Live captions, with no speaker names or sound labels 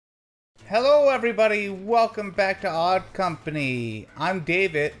Hello everybody, welcome back to Odd Company. I'm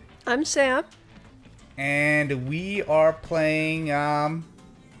David. I'm Sam. And we are playing,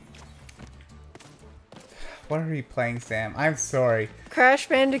 what are we playing, Sam? I'm sorry. Crash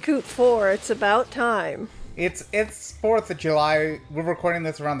Bandicoot 4, it's about time. It's 4th of July, we're recording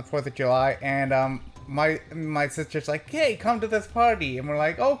this around the 4th of July, and my sister's like, hey, come to this party. And we're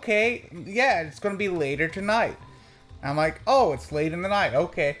like, okay, yeah, it's gonna be later tonight. I'm like, oh, it's late in the night,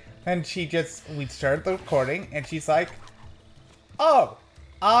 okay. And we started the recording, and she's like, oh,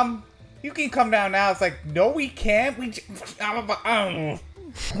 you can come down now. It's like, no, we can't. We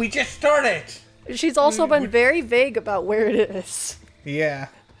just started. She's also been very vague about where it is. Yeah.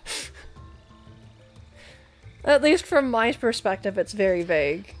 At least from my perspective, it's very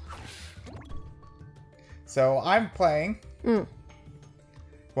vague. So I'm playing.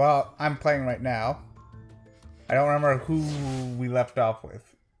 Well, I'm playing right now. I don't remember who we left off with.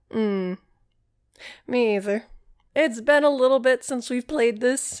 Me either. It's been a little bit since we've played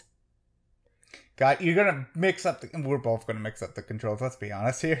this. God, you're gonna mix up we're both gonna mix up the controls, let's be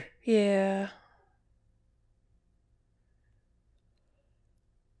honest here. Yeah.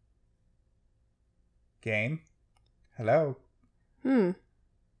 Game? Hello?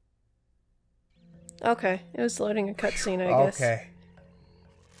 Okay, it was loading a cutscene, I guess. Okay.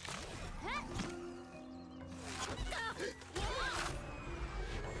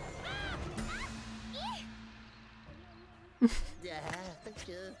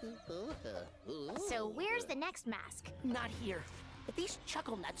 So where's the next mask? Not here. If these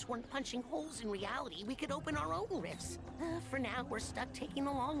chuckle nuts weren't punching holes in reality, we could open our own rifts. For now, we're stuck taking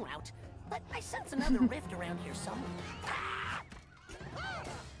the long route. But I sense another rift around here somewhere.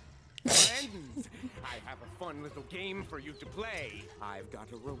 Friends, I have a fun little game for you to play. I've got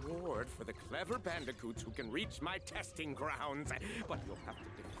a reward for the clever bandicoots who can reach my testing grounds. But you'll have to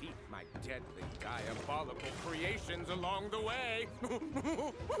defeat my deadly, diabolical creations along the way.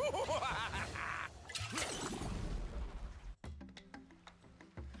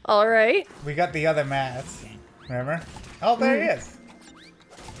 Alright. We got the other mask. Remember? Oh, there he is.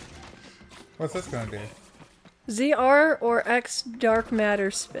 What's this gonna do? ZR or X dark matter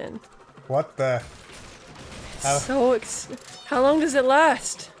spin. What the? How long does it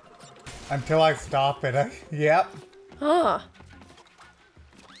last? Until I stop it. Yep. Huh.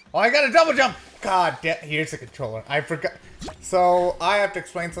 Oh, I got a double jump! God damn, here's the controller. I forgot. So, I have to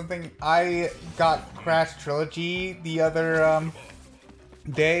explain something. I got Crash Trilogy the other,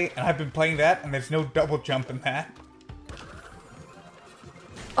 day, and I've been playing that, and there's no double jump in that.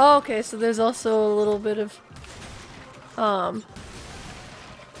 Oh, okay, so there's also a little bit of...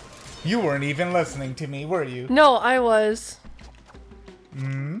 You weren't even listening to me, were you? No, I was.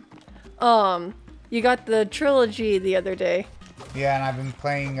 You got the trilogy the other day. Yeah, and I've been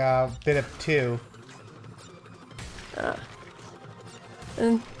playing a bit of 2.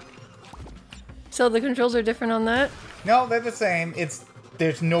 And so the controls are different on that? No, they're the same.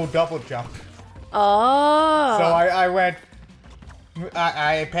 There's no double jump. Oh. So I went...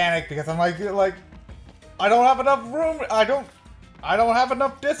 I panicked because I'm like, I don't have enough room. I don't have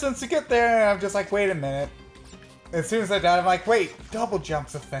enough distance to get there. And I'm just like, wait a minute. As soon as I died, I'm like, wait, double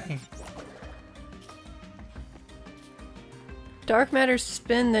jump's a thing. Dark matter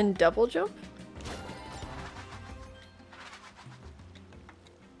spin, then double jump?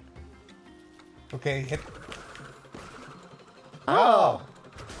 Okay, hit. Oh.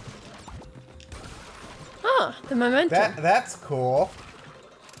 Huh, the momentum. That's cool.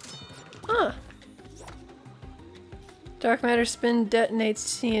 Huh. Dark matter spin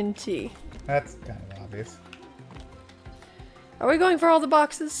detonates TNT. That's kind of obvious. Are we going for all the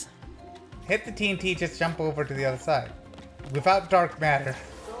boxes? Hit the TNT, just jump over to the other side. Without dark matter.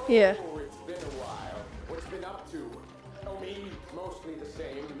 Yeah. Oh, it's been a while. What's been up to? Oh, me, mostly the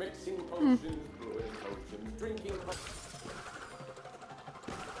same. Mixing potions, brewing potions, drinking potions.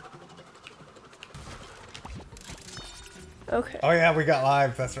 Okay. Oh yeah, we got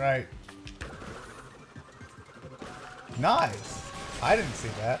lives, that's right. Nice. I didn't see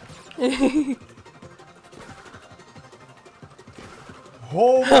that.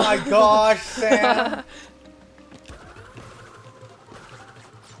 Oh my gosh, Sam.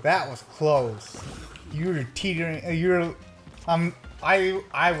 That was close. You were teetering. I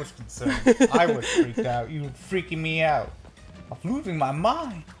was concerned. I was freaked out. You were freaking me out. I'm losing my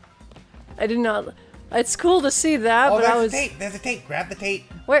mind. I did not. It's cool to see that, Oh, but I there's was. a tape. There's a tape. Grab the tape.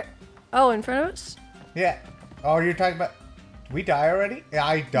 Where? Oh, in front of us? Yeah. Oh, you're talking about... We die already? Yeah,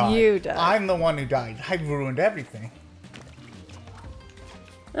 I died. You died. I'm the one who died. I ruined everything.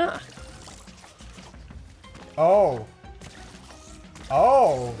 Ah. Oh.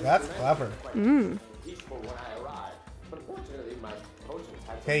 Oh, that's clever. Peaceful when I arrived. Unfortunately, my potions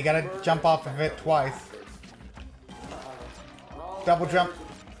had Okay, you gotta jump off of it twice. Double jump.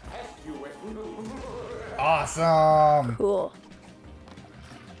 test you with. Awesome. Cool.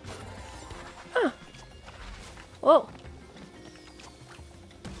 Huh. Whoa.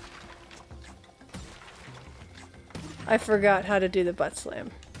 I forgot how to do the butt slam.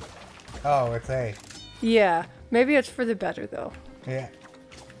 Oh, it's A. Yeah, maybe it's for the better though. Yeah.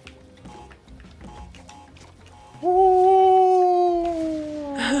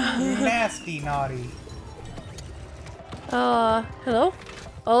 Ooh, nasty, naughty. Hello?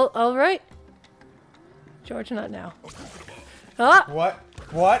 Oh, all right. George, not now. Ah! What?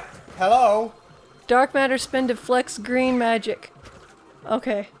 What? Hello? Dark matter spin to flex green magic.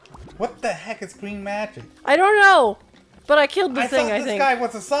 Okay. What the heck is green magic? I don't know! But I killed the I thing, thought I this think. guy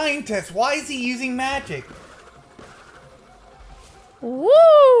was a scientist. Why is he using magic?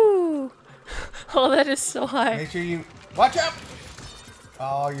 Woo! Oh, that is so high. Make sure you... Watch out!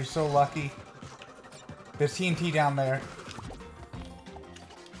 Oh, you're so lucky. There's TNT down there.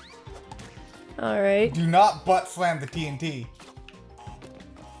 Alright. Do not butt slam the TNT.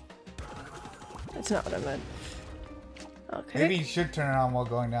 That's not what I meant. Okay. Maybe you should turn it on while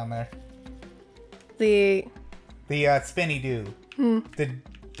going down there. The... The spinny do. The...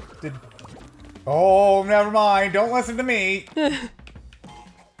 Oh, never mind. Don't listen to me.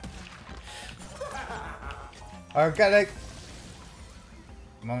 I've got to...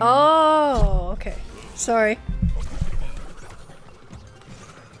 Oh, okay. Sorry.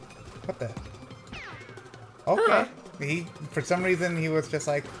 What the? Okay. He, for some reason, he was just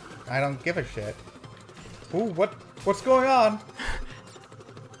like, I don't give a shit. Ooh, what's going on?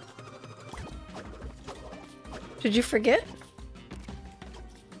 Did you forget?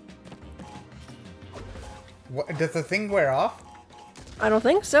 What, does the thing wear off? I don't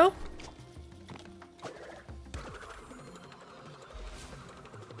think so.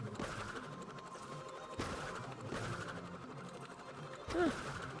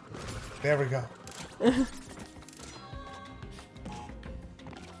 There we go.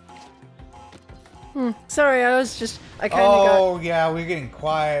 Sorry, I kind of got... Oh, yeah, we're getting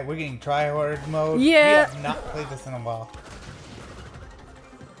quiet. We're getting try-hard mode. Yeah. We have not played this in a while.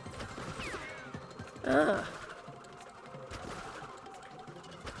 Ah.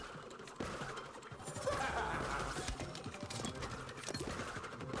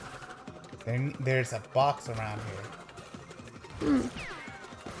 There's a box around here.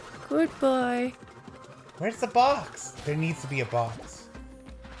 Goodbye. Where's the box? There needs to be a box.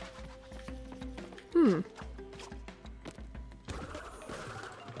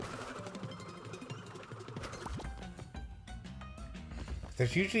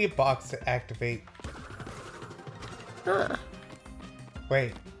 There's usually a box to activate. Huh.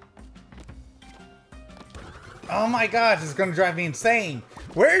 Wait. Oh my gosh, this is gonna drive me insane.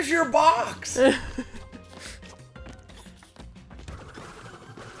 Where's your box? That's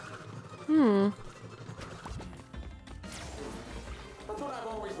what I've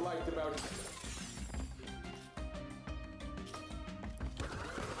always liked about it.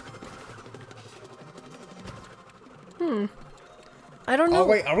 I don't know. Oh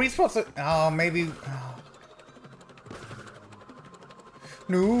wait, are we supposed to? Oh, maybe. Oh.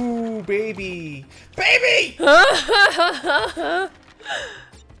 No, baby, baby!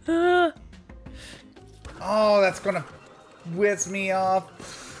 Oh, that's gonna whiz me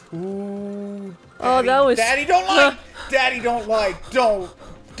off. Ooh. Oh, that was... Daddy don't like. Daddy don't like.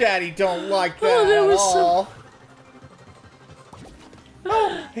 Daddy don't like that, Oh, that at was so- all.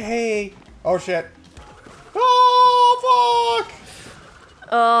 Oh, hey. Oh shit. Oh fuck.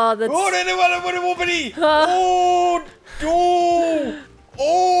 Oh, that's...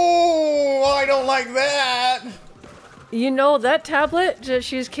 Oh, I don't like that. You know, that tablet that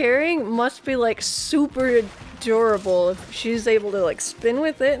she's carrying must be, like, super durable if she's able to, like, spin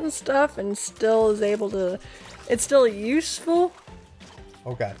with it and stuff and still is able to... It's still useful.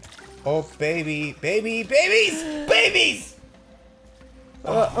 Oh, God. Oh, baby. Baby. Babies. Babies.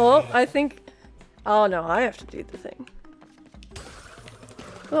 Oh, I think... Oh, no, I have to do the thing.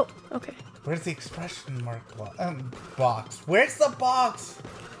 Oh, okay. Where's the expression mark box? Where's the box?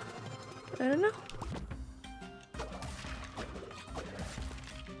 I don't know.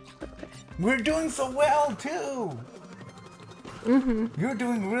 We're doing so well, too. Mm-hmm. You're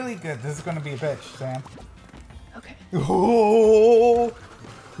doing really good. This is going to be a bitch, Sam. Okay. Oh,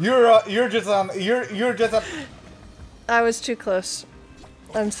 you're just on. You're just up. I was too close.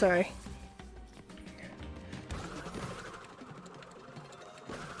 I'm sorry.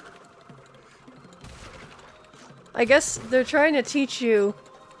 I guess they're trying to teach you.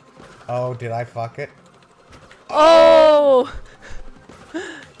 Oh, did I fuck it? Oh!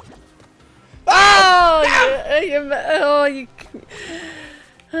 Oh! You.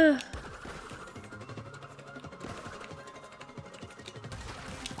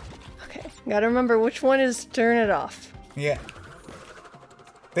 Okay, gotta remember which one is turn it off. Yeah.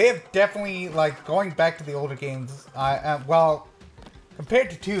 They have definitely, like, going back to the older games, well, compared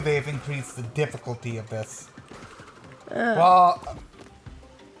to 2, they've increased the difficulty of this. Well,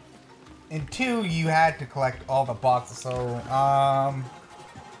 in 2, you had to collect all the boxes, so,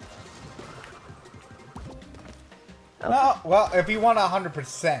 no, well, if you want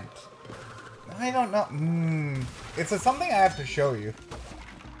 100%, I don't know, it's something I have to show you.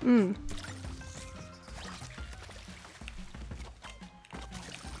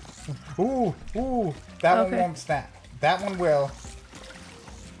 Ooh, that one won't snap. That one will.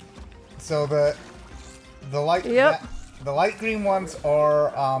 So the light, the light green ones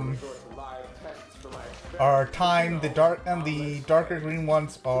are timed. The darker green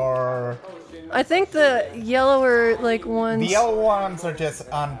ones are. I think the yellower like ones. The yellow ones are just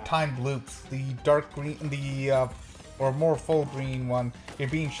on timed loops. The dark green, or more full green one, you're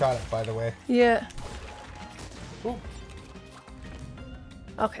being shot at, by the way. Yeah. Ooh.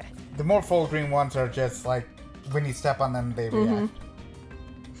 Okay. The more full green ones are just like when you step on them, they react.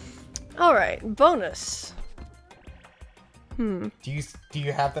 All right, bonus. Do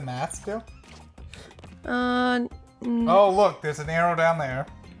you have the mask still? Oh, look, there's an arrow down there.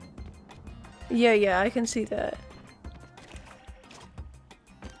 Yeah, I can see that.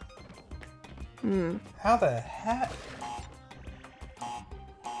 How the heck?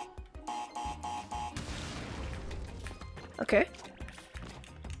 Okay.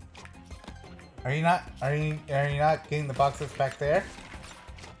 Are you not getting the boxes back there?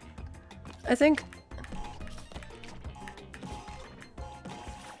 I think.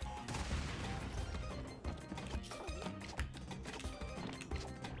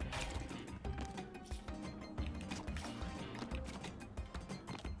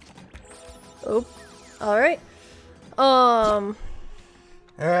 Oh, all right.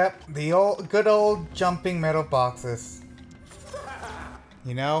 Yep, the good old jumping metal boxes.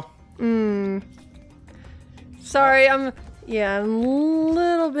 You know? Sorry, I'm a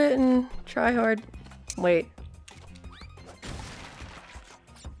little bit in try hard. Wait.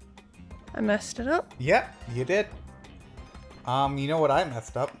 I messed it up. Yep, you did. You know what I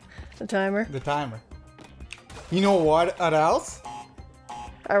messed up? The timer. The timer. You know what else?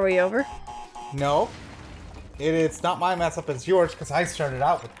 Are we over? No. It's not my mess up, it's yours, because I started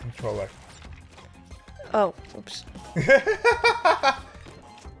out with the controller. Oh, oops.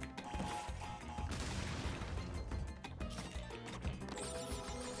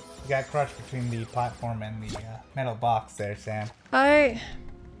 You got crushed between the platform and the metal box there, Sam. I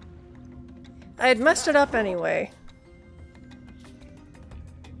had messed it up anyway.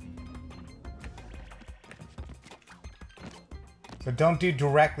 So don't do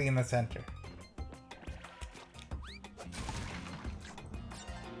directly in the center.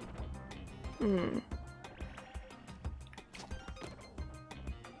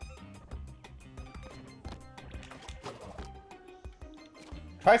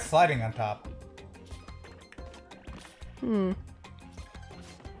 Try sliding on top.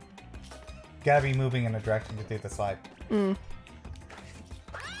 Gotta be moving in a direction to do the slide.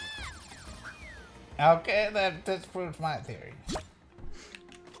 Okay, that proves my theory.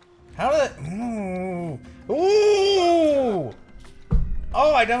 How did ooh!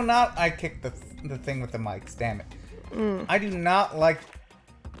 Oh, I kicked the thing with the mics, damn it. I do not like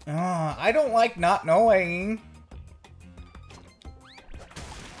I don't like not knowing.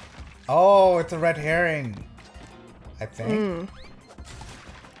 Oh, it's a red herring. I think.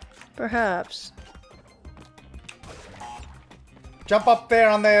 Perhaps. Jump up there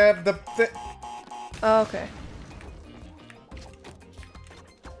on the Oh, okay.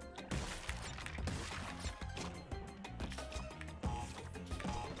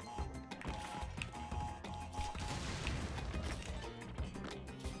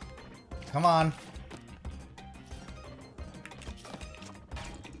 Come on.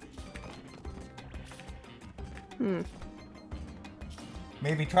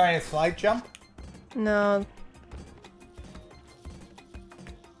 Maybe try a slide jump? No.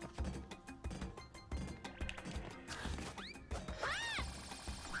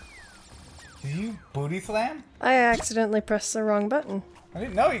 Did you booty slam? I accidentally pressed the wrong button. I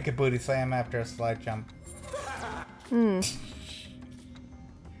didn't know you could booty slam after a slide jump.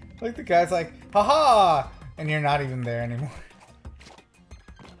 Like the guy's like, haha! And you're not even there anymore.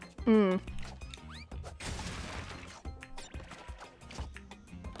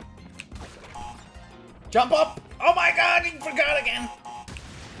 Jump up! Oh my god, you forgot again!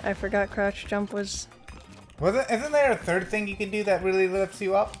 I forgot crouch jump was... Isn't there a third thing you can do that really lifts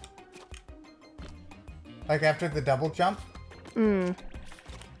you up? Like after the double jump?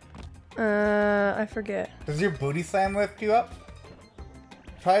 I forget. Does your booty slam lift you up?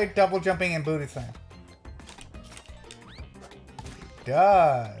 Try double jumping and booty slam.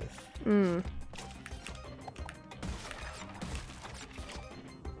 Does.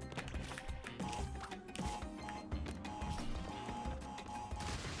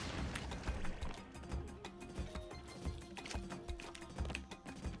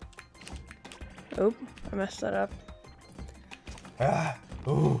 Oh, I messed that up. Ah,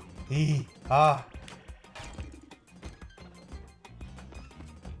 ooh, ee, ah.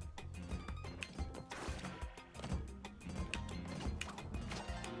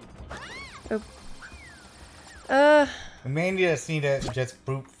 Oh. We may just need to just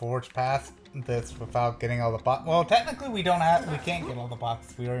brute force past this without getting all the boxes. Well, technically we can't get all the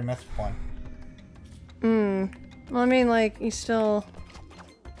boxes. We already missed one. Well, I mean, like, you still...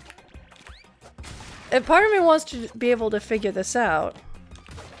 Part of me wants to be able to figure this out.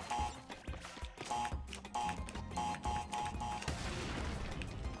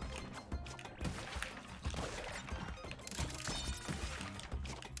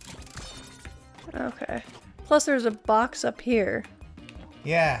 Okay. Plus there's a box up here.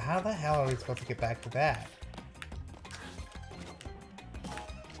 Yeah, how the hell are we supposed to get back to that?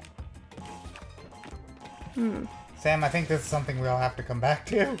 Sam, I think this is something we'll have to come back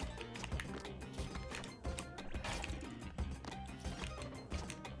to.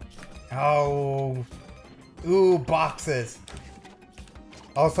 Oh. Ooh, boxes.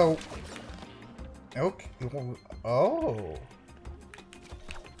 Also... Okay. Oh.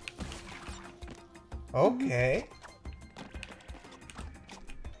 Okay.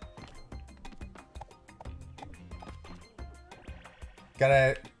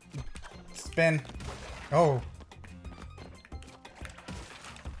 Gotta spin. Oh.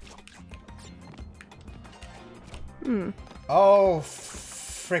 Oh,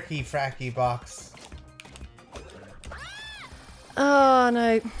 fricky fracky box. Oh,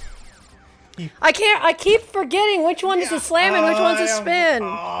 no. I keep forgetting which one is a slam and which one's a spin.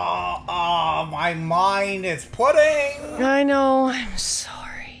 Oh, my mind is pudding. I know, I'm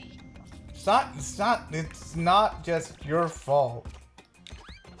sorry. It's not just your fault.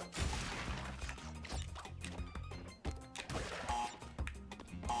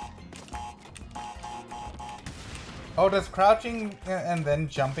 Oh, does crouching and then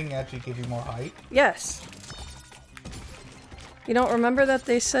jumping actually give you more height? Yes. You don't remember that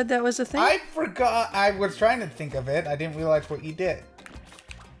they said that was a thing? I forgot. I was trying to think of it. I didn't realize what you did.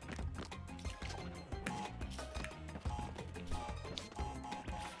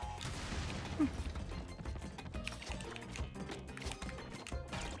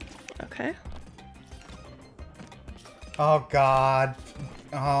 Okay. Oh God.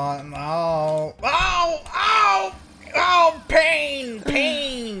 Oh no. Ow! Ow! Ow! Pain!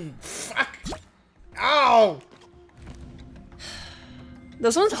 Pain! Fuck! Ow!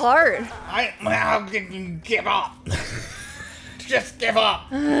 This one's hard. I'll give up. Just give up.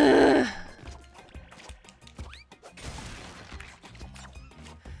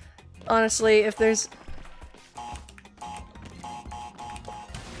 Honestly, if there's...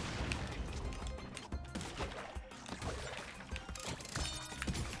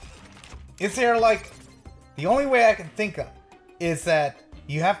 Is there like... The only way I can think of is that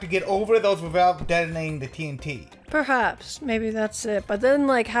you have to get over those without detonating the TNT. Perhaps. Maybe that's it. But then,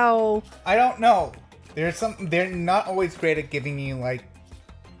 like, how... I don't know. They're not always great at giving you, like,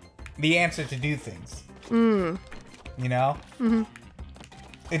 the answer to do things. You know?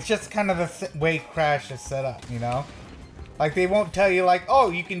 It's just kind of the way Crash is set up, you know? Like, they won't tell you, like, oh,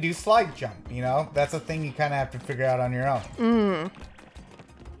 you can do slide jump, you know? That's a thing you kind of have to figure out on your own.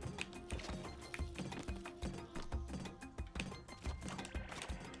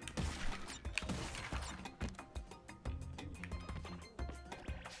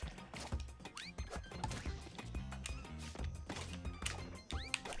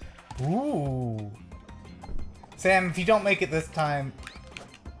 Ooh. Sam, if you don't make it this time...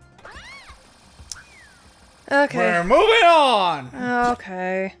 Okay. We're moving on!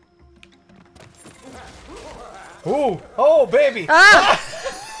 Okay. Ooh! Oh, baby! Ah!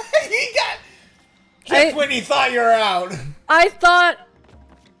 He got... Just when he thought you were out! I thought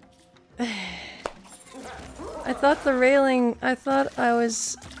the railing... I thought I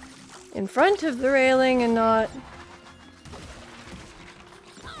was in front of the railing and not...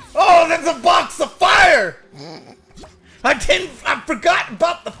 Oh, there's a box of fire! I forgot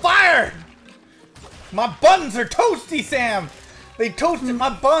about the fire! My buns are toasty, Sam! They toasted my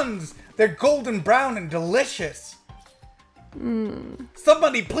buns! They're golden brown and delicious!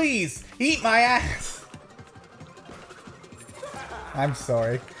 Somebody please, eat my ass! I'm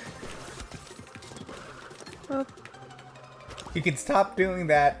sorry. Oh. You can stop doing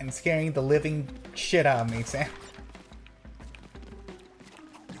that and scaring the living shit out of me, Sam.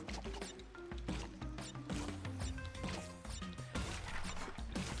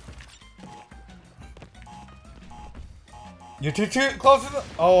 You're too close to the—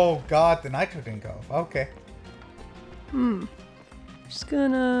 oh god, the nitro didn't go. Okay. Just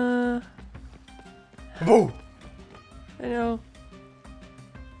gonna... Boo! I know.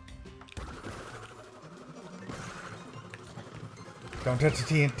 Don't touch the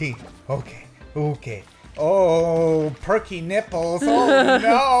TNT. Okay. Okay. Oh, perky nipples. Oh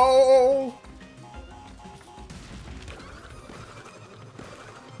no!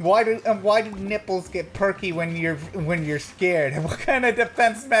 Why do nipples get perky when you're scared? What kind of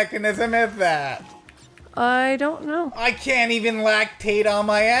defense mechanism is that? I don't know. I can't even lactate on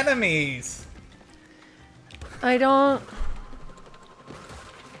my enemies. I don't...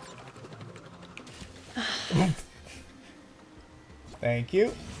 Thank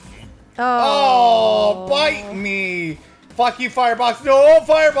you. Oh. Oh, bite me! Fuck you, Firebox! No,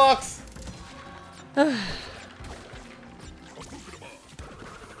 Firebox!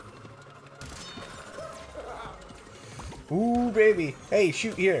 Ooh, baby. Hey,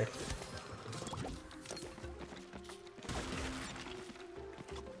 shoot here.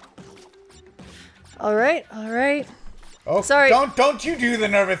 Alright, alright. Oh, Sorry. Don't you do the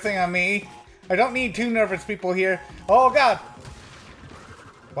nervous thing on me. I don't need two nervous people here. Oh, God.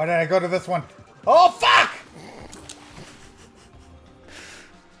 Why did I go to this one? Oh, fuck!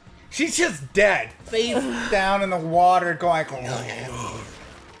 She's just dead. Face down in the water going...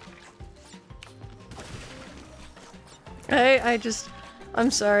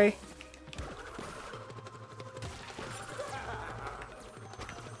 I'm sorry.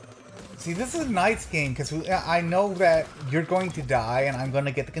 See, this is a nice game because I know that you're going to die and I'm going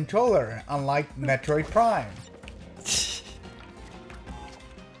to get the controller, unlike Metroid Prime.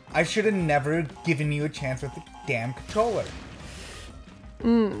 I should have never given you a chance with the damn controller.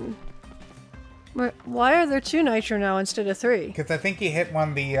 Why are there 2 nitro now instead of 3? Because I think you hit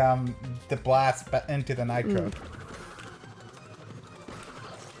one the blast into the nitro.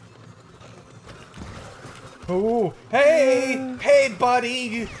 Ooh, hey, hey,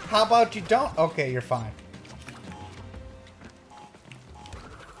 buddy. How about you don't? Okay, you're fine.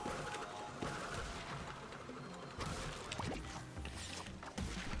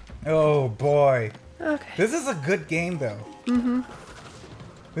 Oh boy. Okay. This is a good game though.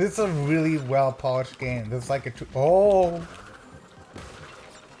 This is a really well polished game. This is like a oh.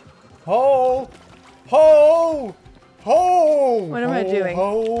 Oh. Oh. Oh. What am I doing?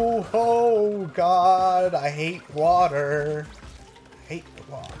 Oh, God. I hate water. I hate the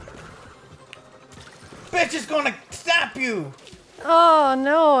water. Bitch is gonna snap you. Oh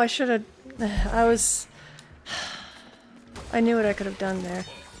no, I should have... I knew what I could have done there.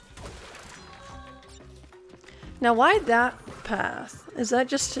 Now why that path? Is that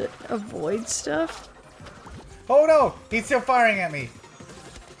just to avoid stuff? Oh no, he's still firing at me.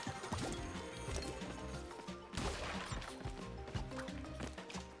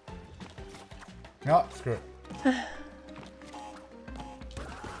 No, screw it.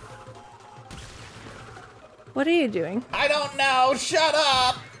 What are you doing? I don't know, shut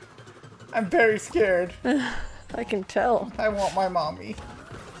up! I'm very scared. I can tell. I want my mommy.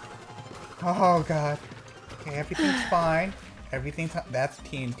 Oh god. Okay, everything's fine. Everything's... That's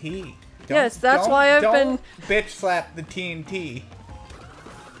TNT. Yes, that's why I've been... bitch slap the TNT.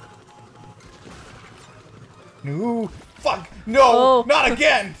 No, fuck, no, Oh. not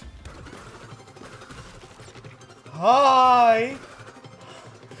again. Hi.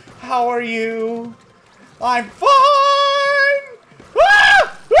 How are you? I'm fine.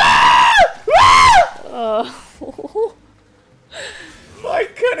 Ah! Ah! Ah! Oh. I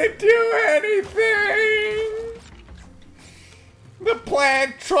couldn't do anything. The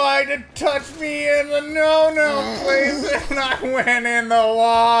plant tried to touch me in the no-no place and I went in the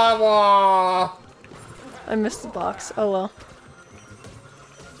lava. I missed the box. Oh well.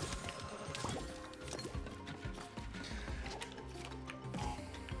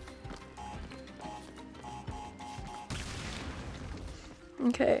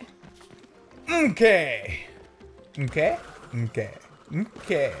 Okay. Okay. Okay. Okay.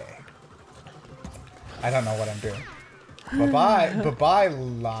 Okay. I don't know what I'm doing. Bye-bye. Bye-bye,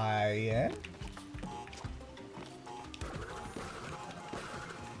 lion.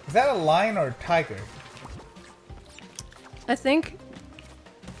 Is that a lion or a tiger? I think.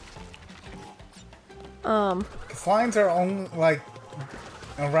 Slimes are only like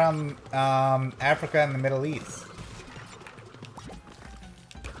around Africa and the Middle East.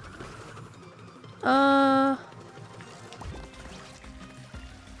 Oh,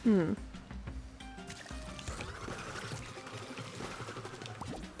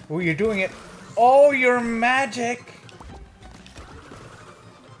 you're doing it. Oh, you're magic.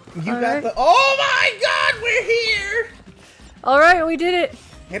 You got right. the. Oh my God, we're here. All right, we did it.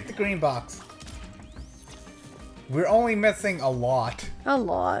 Hit the green box. We're only missing a lot. A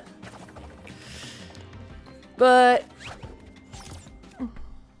lot. But.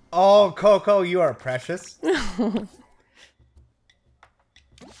 Oh, Coco, you are precious.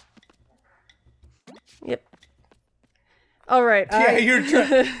 Yep. All right. Yeah, you're.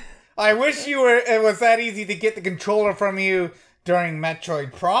 I wish you were. It was that easy to get the controller from you during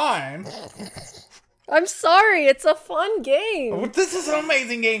Metroid Prime. I'm sorry. It's a fun game. But this is an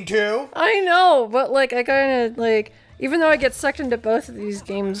amazing game too. I know, but like I kind of like. Even though I get sucked into both of these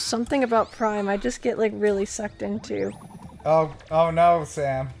games, something about Prime I just get like really sucked into. Oh no,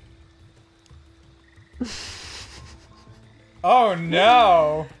 Sam. Oh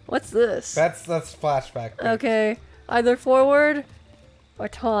no. What's this? That's flashback. Please. Okay, either forward or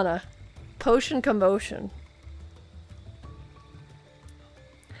Tana. Potion commotion.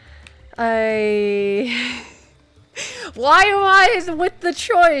 Why am I with the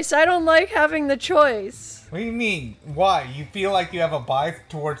choice? I don't like having the choice. What do you mean? Why? You feel like you have a bias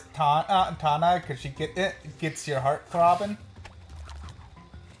towards Tana because she gets your heart throbbing?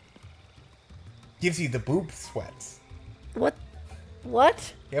 Gives you the boob sweats. What?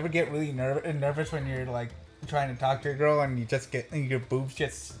 What? You ever get really nervous when you're like trying to talk to a girl and you just get your boobs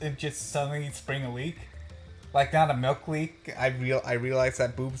just suddenly spring a leak? Like not a milk leak. I realize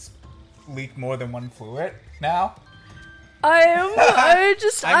that boobs leak more than one fluid now. I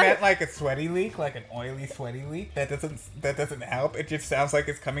meant like a sweaty leak, like an oily sweaty leak. That doesn't help. It just sounds like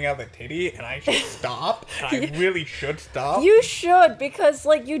it's coming out of the titty, and I should stop. I really should stop. You should, because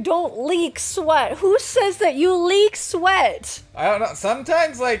like you don't leak sweat. Who says that you leak sweat? I don't know.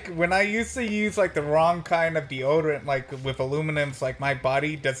 Sometimes, like when I used to use like the wrong kind of deodorant, like with aluminums, like my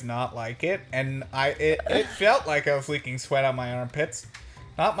body does not like it, and it felt like I was leaking sweat on my armpits,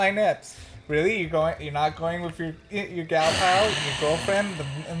 not my nips. Really? You're not going with your gal pal, your girlfriend,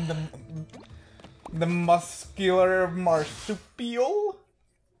 the muscular marsupial?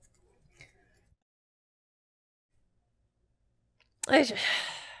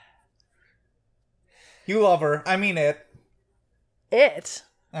 You love her. I mean it. It?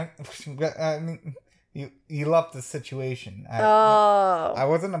 I mean, you love the situation. Oh. I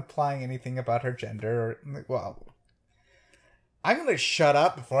wasn't implying anything about her gender or, well... I'm gonna shut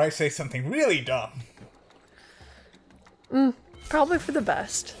up before I say something really dumb. Probably for the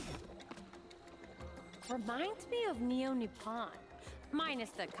best. Reminds me of Neo Nippon, minus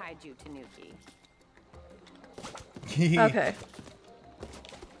the Kaiju Tanuki. Okay.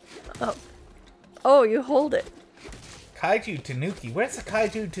 Oh, you hold it. Kaiju Tanuki? Where's the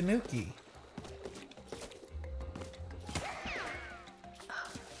Kaiju Tanuki?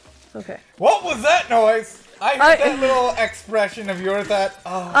 Okay. What was that noise? I heard that little expression of yours that...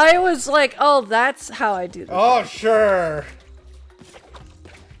 Oh. I was like, oh, that's how I do this. Oh, sure.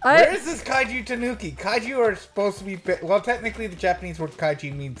 Where is this Kaiju Tanuki? Kaiju are supposed to be... Well, technically the Japanese word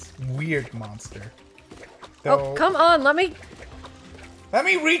kaiju means weird monster. So, oh, come on, let me... Let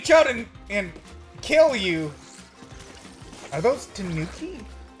me reach out and kill you. Are those Tanuki?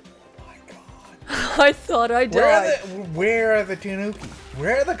 Oh my god. I thought I died. Where are the Tanuki?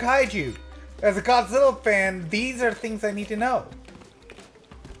 Where are the kaiju? As a Godzilla fan, these are things I need to know.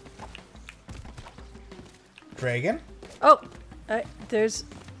 Dragon? Oh, I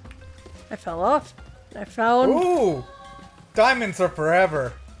fell off. I found... Ooh! Diamonds are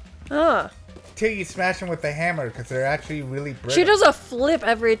forever. Huh. Till you smash them with the hammer, because they're actually really brittle. She does a flip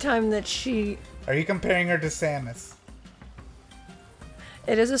every time that she... Are you comparing her to Samus?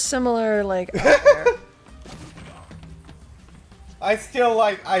 It is a similar, like... I still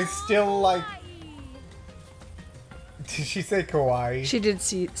like... Did she say kawaii? She did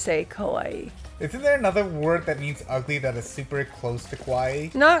say kawaii. Isn't there another word that means ugly that is super close to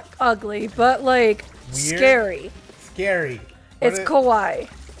kawaii? Not ugly, but like... Weird? Scary. Scary. It's kawaii.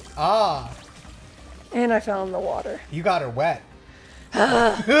 Ah. And I fell in the water. You got her wet.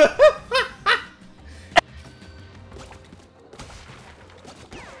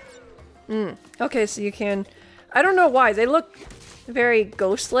 Okay, so you can... I don't know why. They look very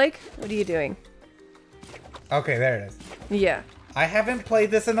ghost-like. What are you doing? Okay, there it is. Yeah. I haven't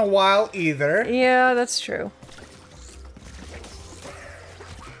played this in a while either. Yeah, that's true.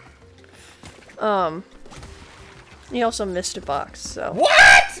 You also missed a box, so.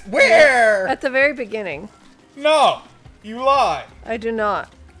 What? Where? At the very beginning. No, you lie. I do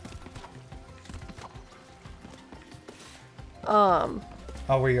not. Oh,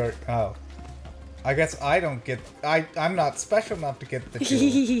 we are. Oh, I guess I don't get. I'm not special enough to get the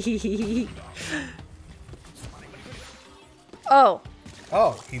jewel. Oh.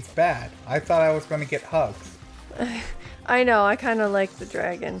 Oh, he's bad. I thought I was going to get hugs. I know, I kind of like the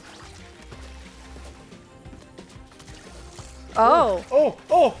dragon. Oh.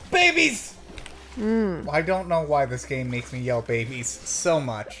 Oh, babies! I don't know why this game makes me yell babies so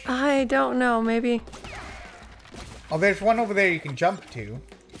much. I don't know, maybe. Oh, there's one over there you can jump to.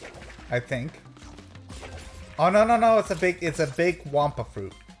 I think. Oh, no, it's a big Wampa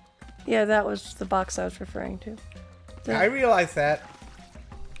fruit. Yeah, that was the box I was referring to. I realize that.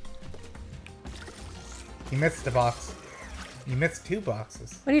 You missed a box. You missed 2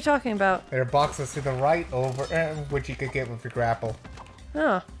 boxes. What are you talking about? There are boxes to the right over, which you could get with your grapple.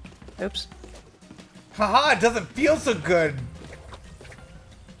 Oh. Oops. Haha, it doesn't feel so good!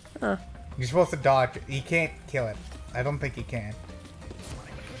 Huh. You're supposed to dodge it. You can't kill it. I don't think you can.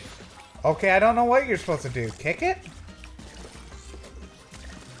 Okay, I don't know what you're supposed to do. Kick it?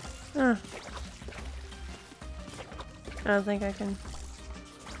 Huh. I don't think I can.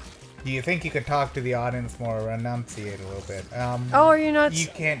 Do you think you could talk to the audience more or enunciate a little bit? Oh, are you not? You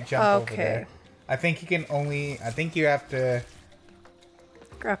can't jump over Okay. there. I think you can only... I think you have to...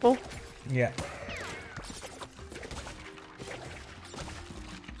 Grapple? Yeah.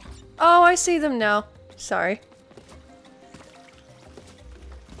 Oh, I see them now. Sorry.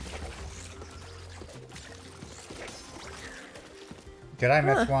 Did I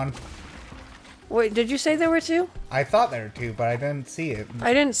miss one? Wait, did you say there were 2? I thought there were 2, but I didn't see it.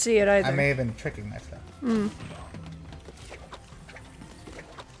 I didn't see it either. I may have been tricking myself.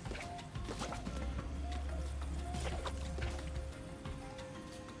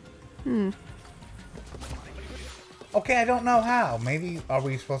 Okay, I don't know how. Maybe are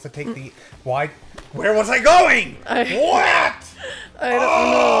we supposed to take the... Why? Where was I going? What? I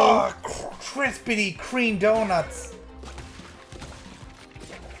don't know. Crispity cream donuts.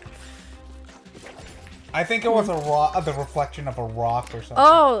 I think it was a rock, the reflection of a rock or something.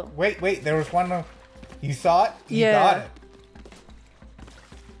 Oh! Wait, there was one. You saw it? You Yeah. got it.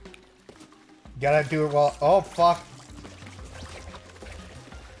 Gotta do it well. Oh, fuck.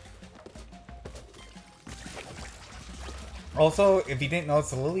 Also, if you didn't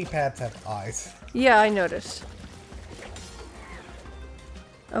notice, the lily pads have eyes. Yeah, I noticed.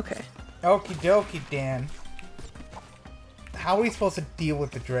 Okay. Okie dokie, Dan. How are we supposed to deal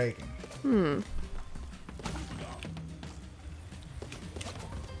with the dragon?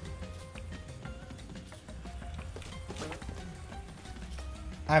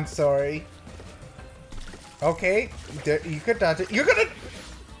 I'm sorry. Okay, you could dodge it. You're gonna...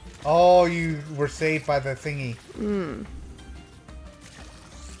 Oh, you were saved by the thingy.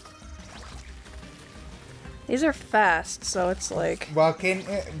 These are fast, so it's like... Well,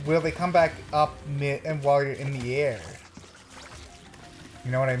 will they come back up mid and while you're in the air?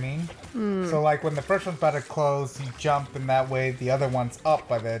 You know what I mean? So like when the first one's about to close, you jump and that way the other one's up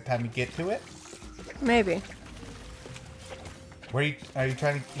by the time you get to it? Maybe. Are you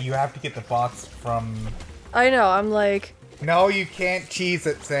trying to... You have to get the box from... I know, I'm like... No, you can't cheese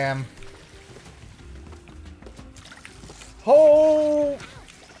it, Sam. Oh!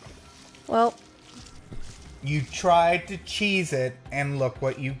 Well... You tried to cheese it, and look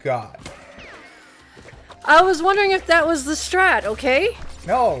what you got. I was wondering if that was the strat, okay?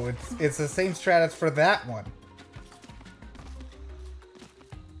 No, it's the same strat as for that one.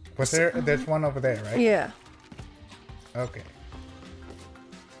 Was there's one over there, right? Yeah. Okay.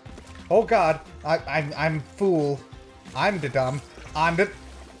 Oh God, I'm fool. I'm the dumb. I'm the...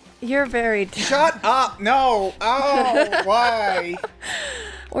 You're very dumb. Shut up! No! Oh, why?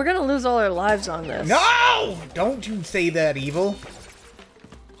 We're gonna lose all our lives on this. No! Don't you say that, evil.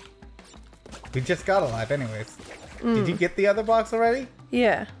 We just got alive anyways. Did you get the other box already?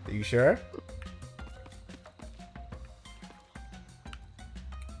 Yeah. Are you sure?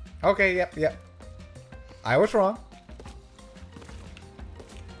 Okay, yep. I was wrong.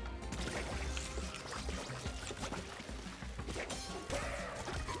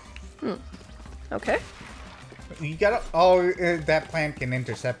 Okay. You gotta... Oh, that plant can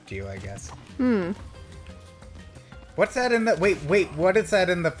intercept you, I guess. What's that in the... Wait, what is that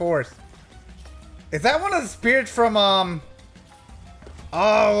in the forest? Is that one of the spirits from,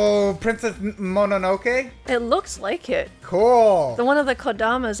 Oh, Princess Mononoke? It looks like it. Cool. The one of the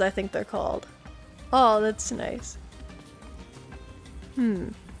Kodamas, I think they're called. Oh, that's nice.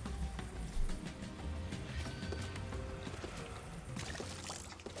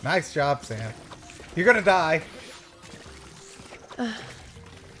 Nice job, Sam. You're gonna die.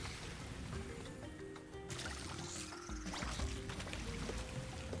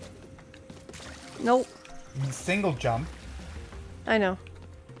 Nope. Single jump. I know.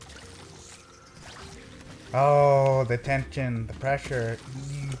 Oh, the tension, the pressure.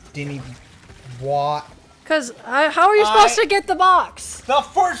 You didn't even... What? Because how are you supposed to get the box? The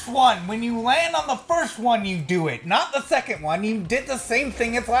first one! When you land on the first one, you do it. Not the second one. You did the same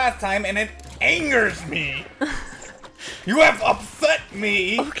thing as last time, and it angers me. You have upset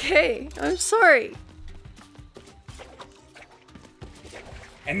me. Okay, I'm sorry.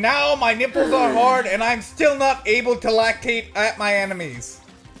 And now my nipples are hard, and I'm still not able to lactate at my enemies.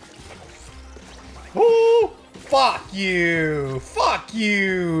 Woo! Fuck you! Fuck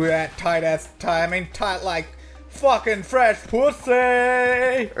you! That tight ass timing, tight like fucking fresh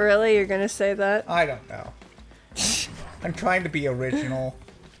pussy! Really? You're gonna say that? I don't know. I'm trying to be original.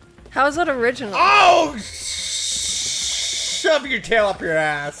 How is that original? Oh! Shove your tail up your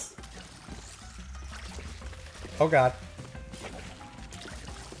ass! Oh god.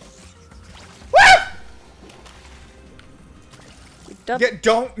 Woo!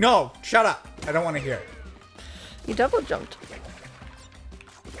 Don't, no! Shut up! I don't want to hear it. You double jumped.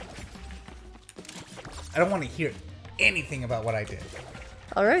 I don't want to hear anything about what I did.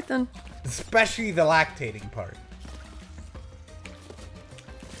 Alright then. Especially the lactating part.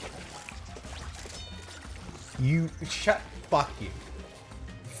 You shut. Fuck you.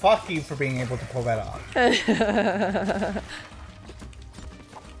 Fuck you for being able to pull that off.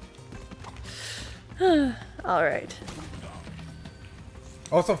 Alright.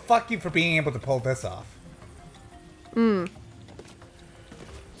 Also, fuck you for being able to pull this off. Ha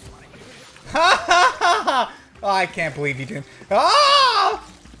ha ha ha! Oh, I can't believe you didn't. Ah!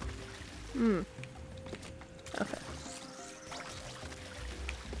 Okay.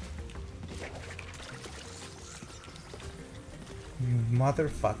 You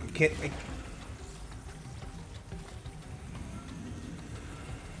motherfucker. Kid.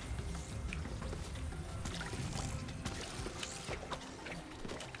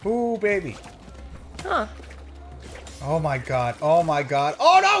 Ooh, baby. Huh. Oh my god. Oh my god.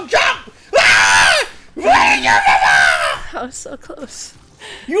 Oh no, jump! Ah! I was so close.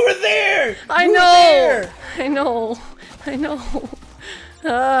 You were there! I You were know! there! I know. I know.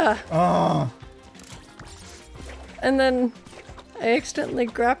 Ah. Oh. And then I accidentally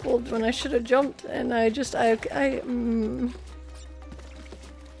grappled when I should have jumped, and I just, I'm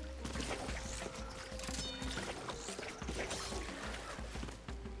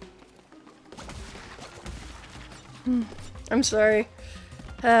sorry.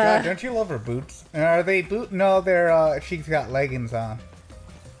 God, don't you love her boots? Are they boot? No, they're, she's got leggings on.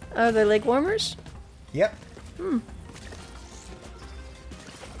 Are they leg warmers? Yep.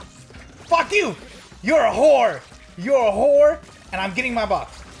 Fuck you! You're a whore! You're a whore, and I'm getting my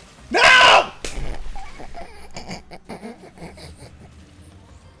box. No!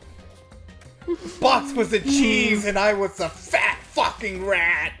 Box was a cheese, and I was a fat fucking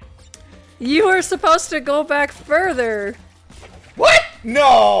rat. You were supposed to go back further. What?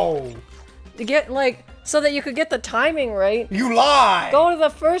 No! To get, like, so that you could get the timing right. You lie! Go to the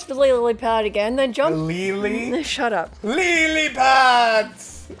first lily pad again, then jump. Lily? Shut up. Lily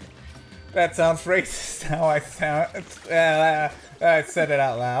pads! That sounds racist how I sound. I said it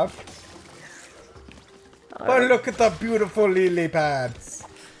out loud. But look at the beautiful lily pads.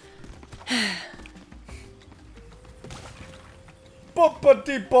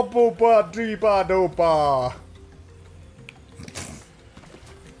 Boppity boppo ba dee ba do ba.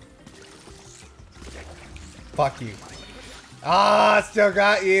 Fuck you. Ah, still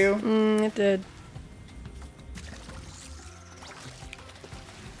got you. It did.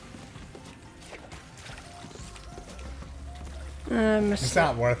 It's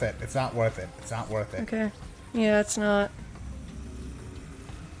not worth it. It's not worth it. It's not worth it. Okay. Yeah, it's not.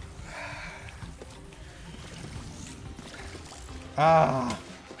 Ah.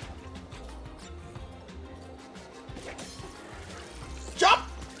 Jump!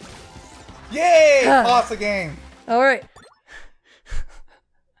 Yay! Pause the game. Alright.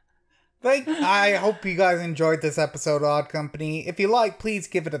 I hope you guys enjoyed this episode of Odd Company. If you like, please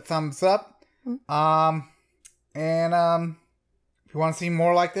give it a thumbs up. If you want to see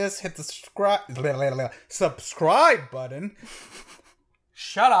more like this, hit the subscribe button.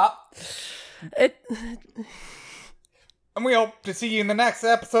 Shut up. And we hope to see you in the next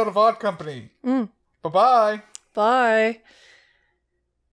episode of Odd Company. Bye-bye. Bye.